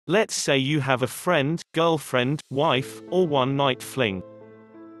Let's say you have a friend, girlfriend, wife, or one-night fling.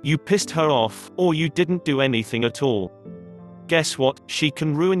 You pissed her off, or you didn't do anything at all. Guess what? She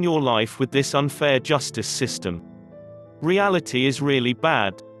can ruin your life with this unfair justice system. Reality is really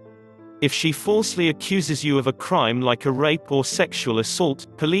bad. If she falsely accuses you of a crime like a rape or sexual assault,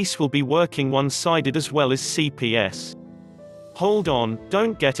 police will be working one-sided as well as CPS. Hold on,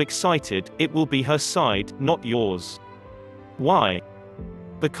 don't get excited, it will be her side, not yours. Why?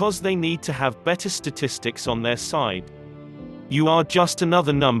 Because they need to have better statistics on their side. You are just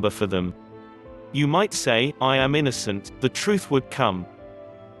another number for them. You might say, I am innocent, the truth would come.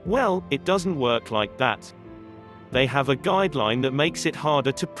 Well, it doesn't work like that. They have a guideline that makes it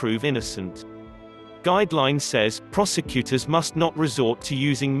harder to prove innocent. Guideline says, prosecutors must not resort to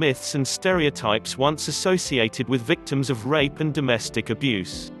using myths and stereotypes once associated with victims of rape and domestic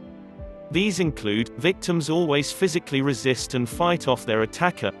abuse. These include, victims always physically resist and fight off their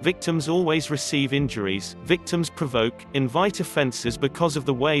attacker, victims always receive injuries, victims provoke, invite offenses because of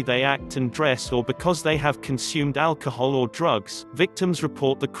the way they act and dress or because they have consumed alcohol or drugs, victims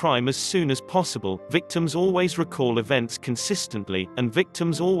report the crime as soon as possible, victims always recall events consistently, and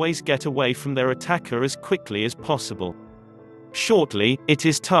victims always get away from their attacker as quickly as possible. Shortly, it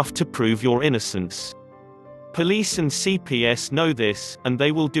is tough to prove your innocence. Police and CPS know this, and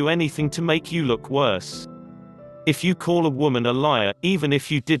they will do anything to make you look worse. If you call a woman a liar, even if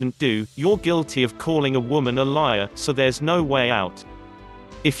you didn't do, you're guilty of calling a woman a liar, so there's no way out.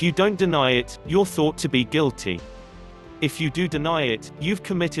 If you don't deny it, you're thought to be guilty. If you do deny it, you've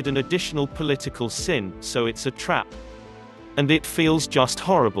committed an additional political sin, so it's a trap. And it feels just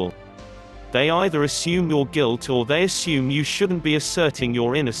horrible. They either assume your guilt or they assume you shouldn't be asserting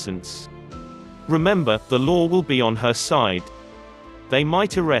your innocence. Remember, the law will be on her side. They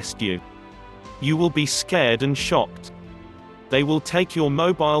might arrest you. You will be scared and shocked. They will take your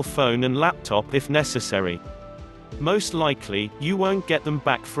mobile phone and laptop if necessary. Most likely, you won't get them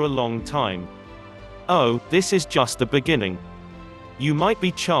back for a long time. Oh, this is just the beginning. You might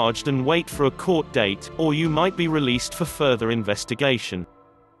be charged and wait for a court date, or you might be released for further investigation.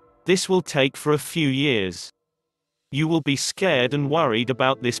 This will take for a few years. You will be scared and worried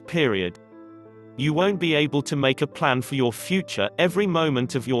about this period. You won't be able to make a plan for your future. Every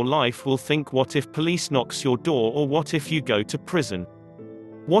moment of your life will think, what if police knocks your door, or what if you go to prison?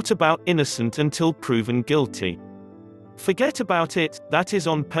 What about innocent until proven guilty? Forget about it, that is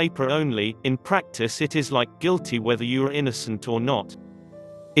on paper only, in practice it is like guilty whether you are innocent or not.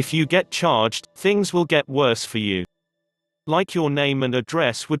 If you get charged, things will get worse for you. Like your name and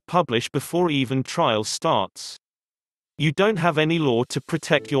address would publish before even trial starts. You don't have any law to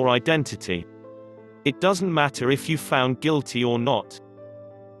protect your identity. It doesn't matter if you found guilty or not.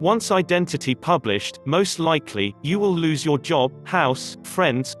 Once identity published, most likely, you will lose your job, house,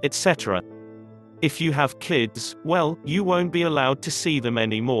 friends, etc. If you have kids, well, you won't be allowed to see them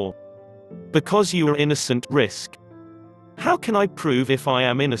anymore. Because you are innocent. Risk. How can I prove if I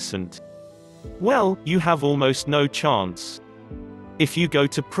am innocent? Well, you have almost no chance. If you go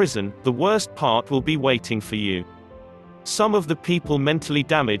to prison, the worst part will be waiting for you. Some of the people mentally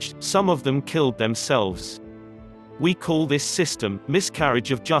damaged, some of them killed themselves. We call this system,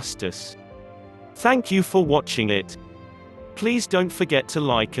 miscarriage of justice. Thank you for watching it. Please don't forget to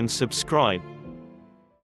like and subscribe.